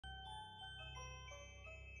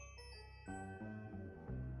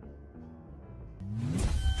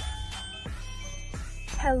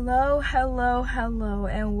Hello,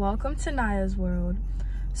 and welcome to Nyah's world.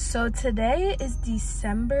 So today is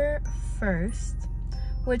December 1st,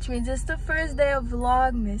 which means it's the first day of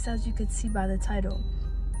Vlogmas, as you could see by the title.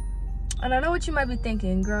 And I know what you might be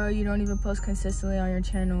thinking, girl, you don't even post consistently on your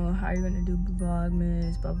channel. How are you gonna do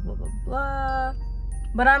Vlogmas, blah, blah, blah, blah.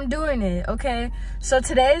 But I'm doing it, okay? So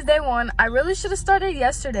today is day one. I really should have started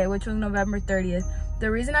yesterday, which was November 30th.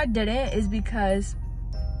 The reason I didn't is because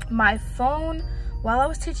my phone, while I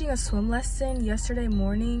was teaching a swim lesson yesterday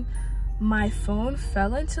morning, my phone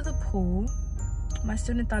fell into the pool. My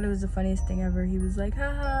student thought it was the funniest thing ever. He was like,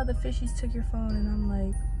 haha, the fishies took your phone. And I'm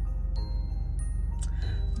like,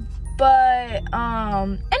 but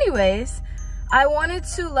anyways, I wanted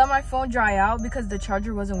to let my phone dry out because the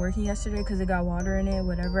charger wasn't working yesterday because it got water in it,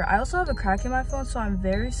 whatever. I also have a crack in my phone, so I'm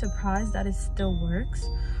very surprised that it still works.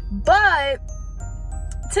 But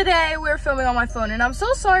today we're filming on my phone, and I'm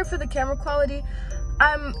so sorry for the camera quality.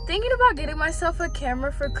 I'm thinking about getting myself a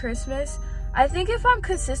camera for Christmas. I think if I'm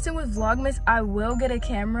consistent with Vlogmas, I will get a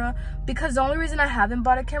camera, because the only reason I haven't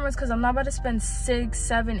bought a camera is because I'm not about to spend $600,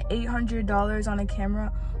 $700, $800 on a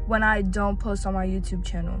camera when I don't post on my YouTube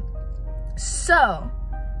channel. So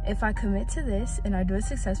if I commit to this and I do it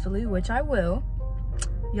successfully, which I will,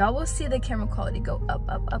 y'all will see the camera quality go up.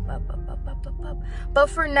 But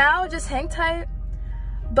for now, just hang tight.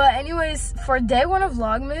 But anyways, for day one of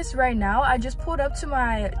Vlogmas right now, I just pulled up to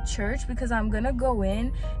my church because I'm gonna go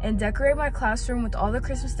in and decorate my classroom with all the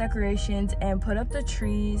Christmas decorations and put up the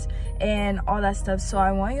trees and all that stuff. So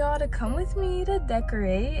I want y'all to come with me to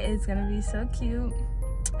decorate. It's gonna be so cute.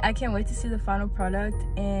 I can't wait to see the final product.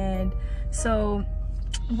 And so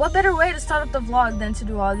what better way to start up the vlog than to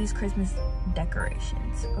do all these Christmas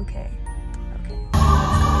decorations? Okay.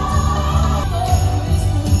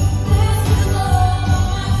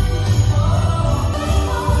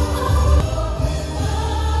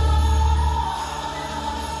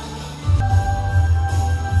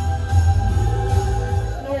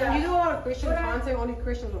 Christian content, only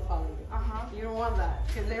Christians will follow you. You don't want that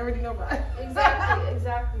because they already know that.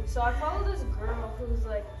 Exactly. So I follow this girl who's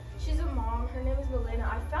like, she's a mom. Her name is Milena.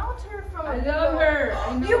 I found her from. I love her.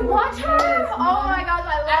 I know you watch her? Yes. Oh my gosh,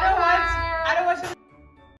 I love her. I don't watch.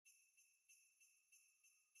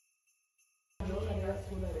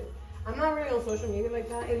 I'm not really on social media like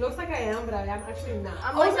that. It looks like I am, but I am actually not.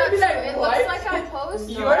 I'm like that too. It looks like I post.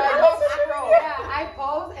 You're not on social media? Yeah, I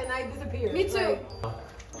post and I disappear. Me too.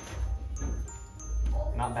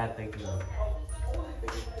 Not bad thinking though.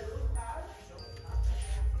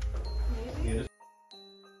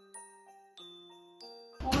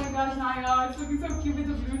 Oh my gosh, Nyah, it's looking so cute with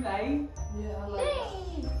the blue light. Yeah, I like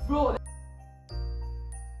that. Bro.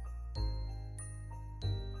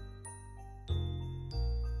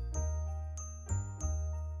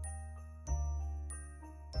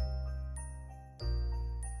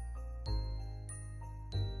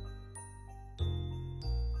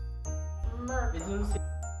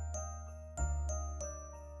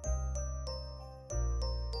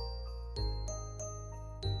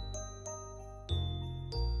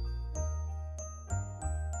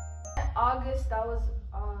 August, that was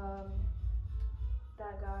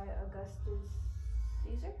that guy Augustus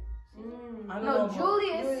Caesar. No,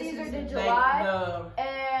 Julius Caesar did July,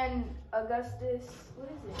 and Augustus, what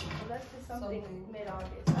is it? Augustus something.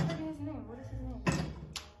 Mid-August. I forget his name. What is his name?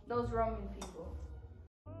 Those Roman people.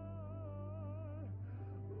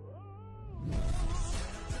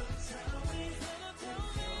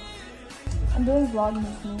 I'm doing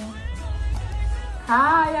Vlogmas now.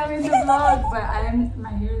 Hi, I'm in the vlog, but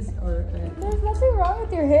my hair is There's nothing wrong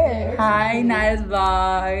with your hair. Hi, Nyah's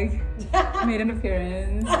vlog. Made an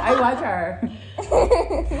appearance. I watch her. I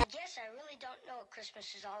guess I really don't know what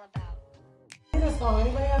Christmas is all about.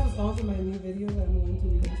 Anybody has a song to my new video that I'm going to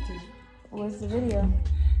release too? What's the video?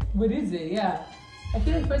 What is it? Yeah. I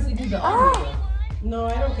feel like first you do the audio. No,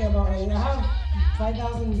 I don't care about it. I have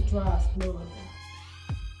 5,000 drafts. No.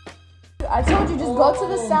 I told you, just go to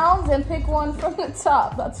the sounds and pick one from the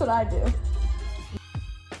top. That's what I do. I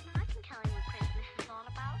can tell you what Christmas is all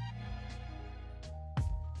about.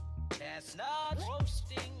 Chestnut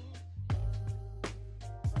roasting,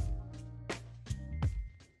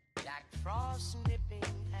 Jack Frost nipping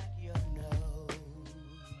at your nose.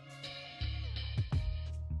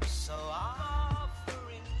 So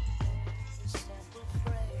offering a simple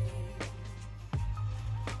phrase.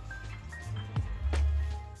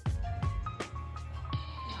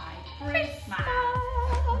 Christmas.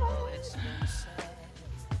 Oh, it's been said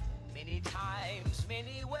many times,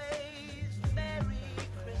 many ways. Merry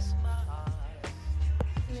Christmas.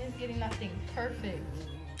 It's getting nothing perfect.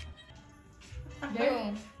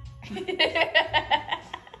 Boom.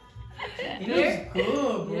 It looks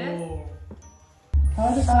good, bro. How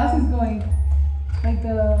are the classes going? Like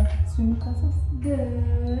the swimming classes?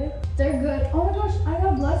 Good. They're good. Oh my gosh, I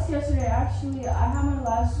got blessed yesterday. Actually, I had my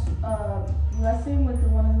last lesson with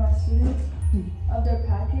one of my students of their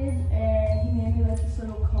package, and he made me like this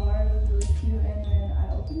little card. It was really cute, and then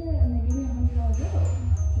I opened it, and they gave me $100 bill.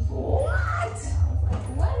 What? I was like,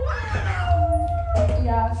 wow.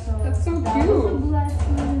 Yeah, so That's so that cute. was a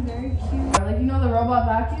blessing. Very cute. Like, you know the robot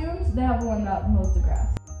vacuums? They have one that mows the grass.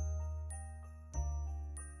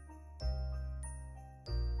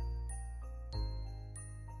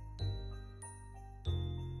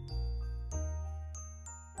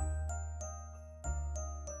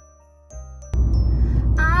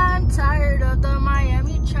 I'm tired of the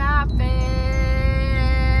Miami traffic.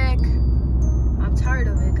 I'm tired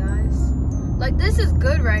of it, guys. Like, this is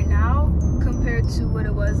good right now compared to what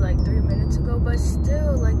it was like 3 minutes ago, but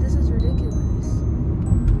still, like, this is ridiculous.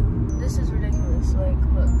 This is ridiculous. Like,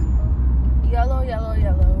 look. Yellow, yellow,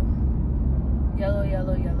 yellow. Yellow,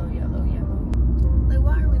 yellow, yellow, yellow, yellow. Like,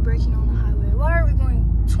 why are we braking on the highway? Why are we going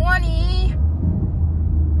 20?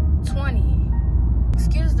 20.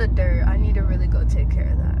 Excuse the dirt. I need to really go take care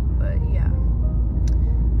of that. But yeah.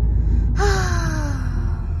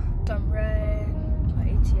 I'm red. My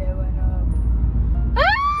ATA went up.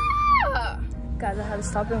 Ah! Guys, I had to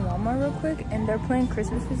stop in Walmart real quick, and they're playing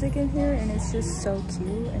Christmas music in here, and it's just so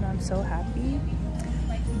cute, and I'm so happy.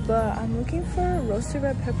 But I'm looking for roasted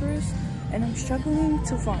red peppers, and I'm struggling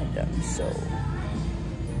to find them. So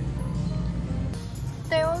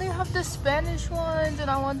they only have the Spanish ones, and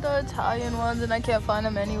I want the Italian ones, and I can't find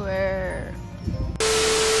them anywhere.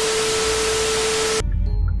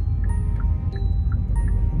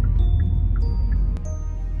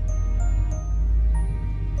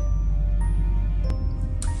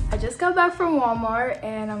 I just got back from Walmart,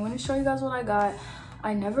 and I'm gonna show you guys what I got.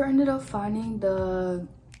 I never ended up finding the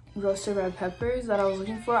roasted red peppers that I was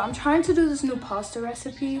looking for. I'm trying to do this new pasta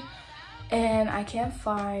recipe, and I can't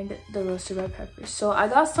find the roasted red peppers. So I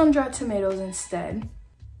got sun-dried tomatoes instead.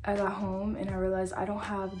 I got home and I realized I don't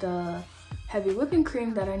have the heavy whipping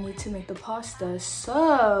cream that I need to make the pasta.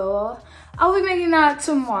 So I'll be making that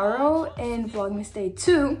tomorrow in Vlogmas Day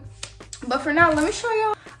 2. But for now, let me show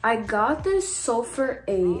y'all. I got this Sulfur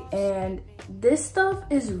 8, and this stuff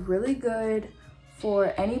is really good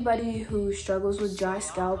for anybody who struggles with dry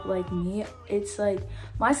scalp like me. It's like,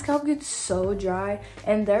 my scalp gets so dry,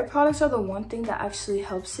 and their products are the one thing that actually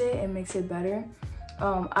helps it and makes it better.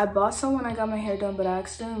 I bought some when I got my hair done, but I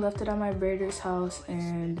accidentally left it at my braider's house,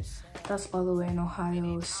 and that's all the way in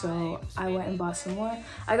Ohio, so I went and bought some more.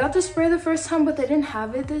 I got the spray the first time, but they didn't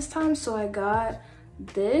have it this time, so I got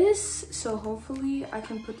this. So hopefully I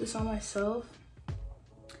can put this on myself.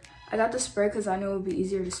 I got the spray because I knew it would be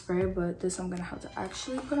easier to spray, but this I'm gonna have to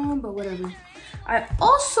actually put on, but whatever. I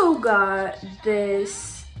also got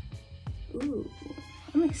this, ooh,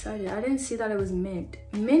 I'm excited. I didn't see that it was mint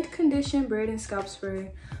condition braid and scalp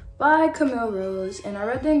spray by Camille Rose, and I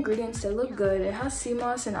read the ingredients. They look good. It has sea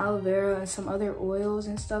moss and aloe vera and some other oils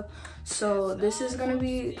and stuff, so this is gonna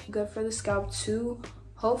be good for the scalp too.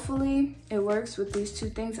 Hopefully it works with these two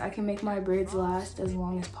things. I can make my braids last as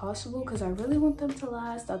long as possible because I really want them to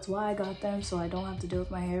last. That's why I got them, so I don't have to deal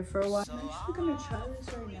with my hair for a while. I'm actually gonna try this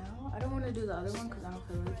right now. I don't want to do the other one because I don't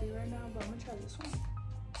feel like it right now, but I'm gonna try this one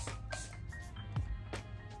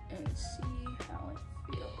and see how it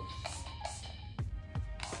feels.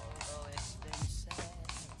 Although it's been said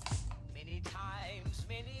many times,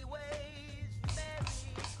 many ways, Merry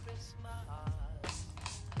Christmas.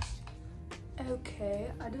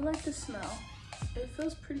 Okay, I do like the smell. It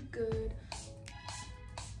feels pretty good.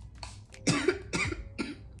 I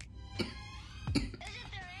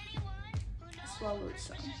swallowed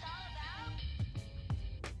some.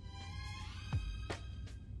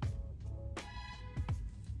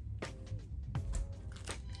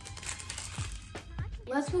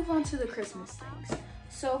 Let's move on to the Christmas things.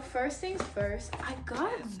 So first things first, I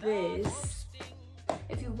got this.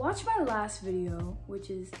 If you watch my last video, which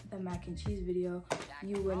is the mac and cheese video,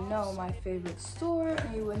 you would know my favorite store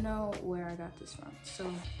and you would know where I got this from. So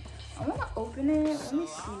I'm gonna open it. Let me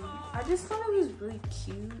see. I just thought it was really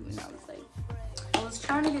cute, and I was like, I was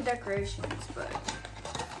trying to get decorations, but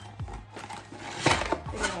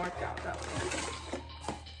it didn't work out that way.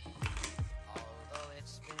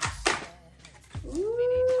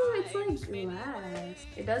 Ooh, it's like glass.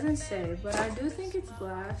 It doesn't say, but I do think it's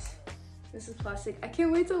glass. This is plastic. I can't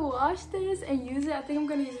wait to wash this and use it. I think I'm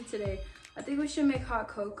gonna use it today. I think we should make hot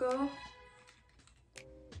cocoa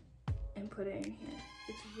and put it in here.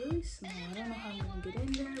 It's really small. I don't know how I'm gonna get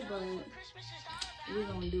in there, but we're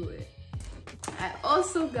gonna do it. I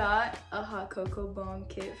also got a hot cocoa bomb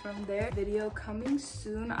kit from there. Video coming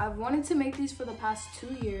soon. I've wanted to make these for the past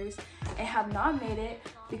 2 years and have not made it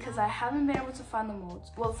because I haven't been able to find the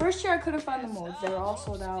molds. Well, first year I couldn't find the molds. They were all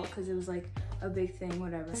sold out because it was like a big thing,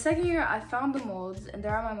 whatever. The second year I found the molds and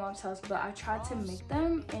they're at my mom's house, but I tried to make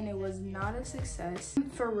them and it was not a success.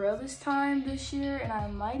 For real this year, and I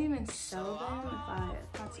might even sell them if I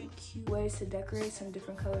find some cute ways to decorate some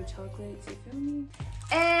different colored chocolates, you feel me?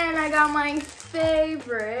 And I got my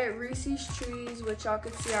favorite Reese's Trees, which y'all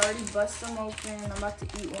can see I already bust them open. I'm about to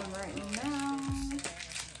eat one right now.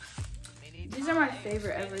 These are my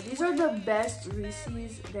favorite ever. These are the best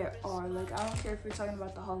Reese's there are. Like, I don't care if you're talking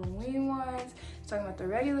about the Halloween ones, talking about the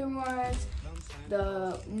regular ones,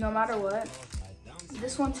 no matter what,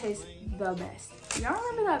 this one tastes the best. Y'all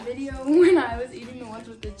remember that video when I was eating the ones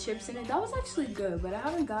with the chips in it? That was actually good, but I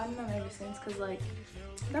haven't gotten them ever since because, like,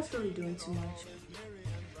 that's really doing too much.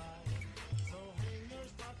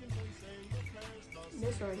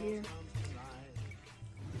 This right here.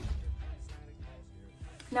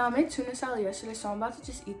 Now, I made tuna salad yesterday, so I'm about to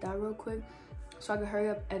just eat that real quick so I can hurry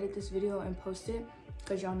up, edit this video, and post it.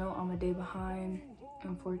 Because y'all know I'm a day behind.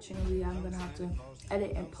 Unfortunately, I'm going to have to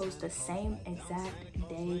edit and post the same exact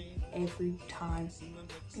day every time.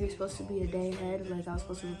 You're supposed to be a day ahead. Like, I was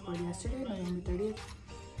supposed to record yesterday, November 30th,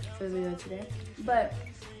 for the video today. But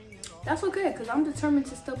that's okay, because I'm determined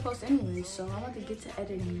to still post anyway. So I'm about to get to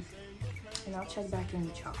editing. And I'll check back in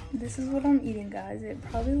with y'all. This is what I'm eating, guys. It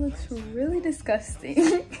probably looks really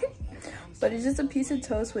disgusting. But it's just a piece of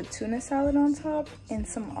toast with tuna salad on top and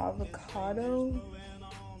some avocado.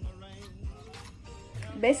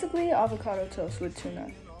 Basically, avocado toast with tuna.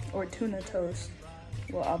 Or tuna toast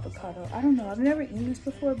with avocado. I don't know. I've never eaten this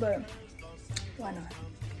before, but why not?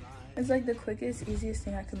 It's like the quickest, easiest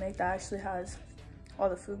thing I can make that actually has all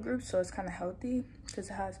the food groups, so it's kind of healthy because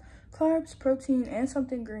it has carbs, protein, and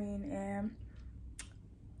something green. And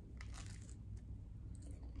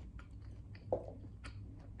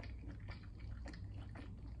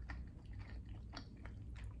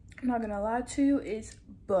I'm not gonna lie to you, it's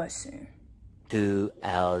bussin'. 2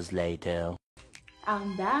 hours later.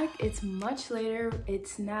 I'm back. It's much later.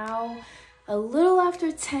 It's now a little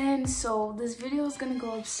after 10, so this video is gonna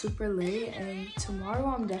go up super late, and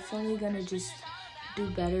tomorrow I'm definitely gonna just do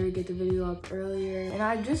better, get the video up earlier. And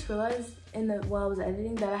I just realized while I was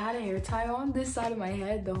editing that I had a hair tie on this side of my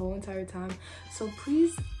head the whole entire time, so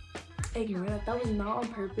please ignore that. That was not on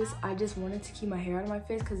purpose. I just wanted to keep my hair out of my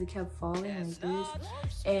face because it kept falling like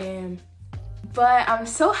this. But I'm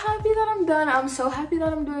so happy that I'm done. I'm so happy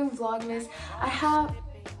that I'm doing Vlogmas. I have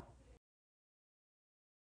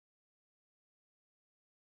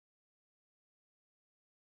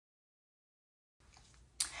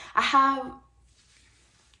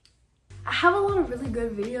a lot of really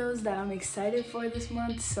good videos that I'm excited for this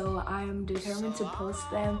month, so I am determined to post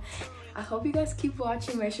them. I hope you guys keep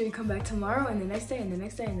watching. Make sure you come back tomorrow and the next day and the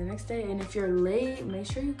next day and the next day. And if you're late, make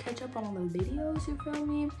sure you catch up on all the videos, you feel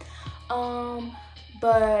me?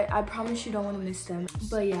 But I promise you don't want to miss them.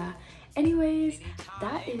 But yeah, anyways,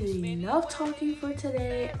 that is enough talking for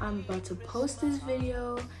today. I'm about to post this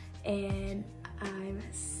video and I'm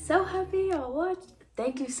so happy y'all watched.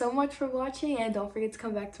 Thank you so much for watching, and don't forget to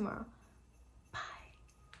come back tomorrow.